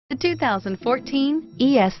The 2014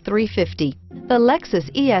 ES350. The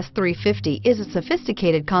Lexus ES350 is a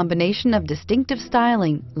sophisticated combination of distinctive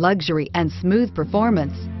styling, luxury, and smooth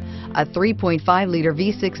performance. A 3.5-liter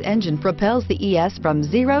V6 engine propels the ES from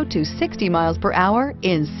 0 to 60 miles per hour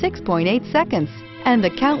in 6.8 seconds. And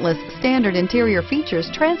the countless standard interior features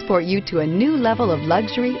transport you to a new level of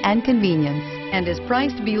luxury and convenience, and is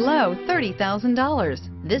priced below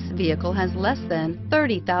 $30,000. This vehicle has less than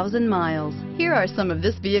 30,000 miles. Here are some of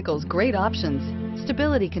this vehicle's great options: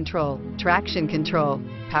 stability control, traction control,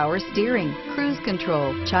 power steering, cruise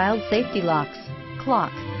control, child safety locks,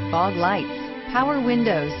 clock, fog lights, power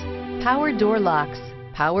windows, power door locks,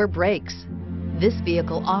 power brakes. This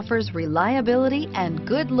vehicle offers reliability and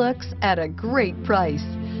good looks at a great price.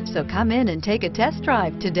 So come in and take a test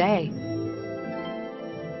drive today.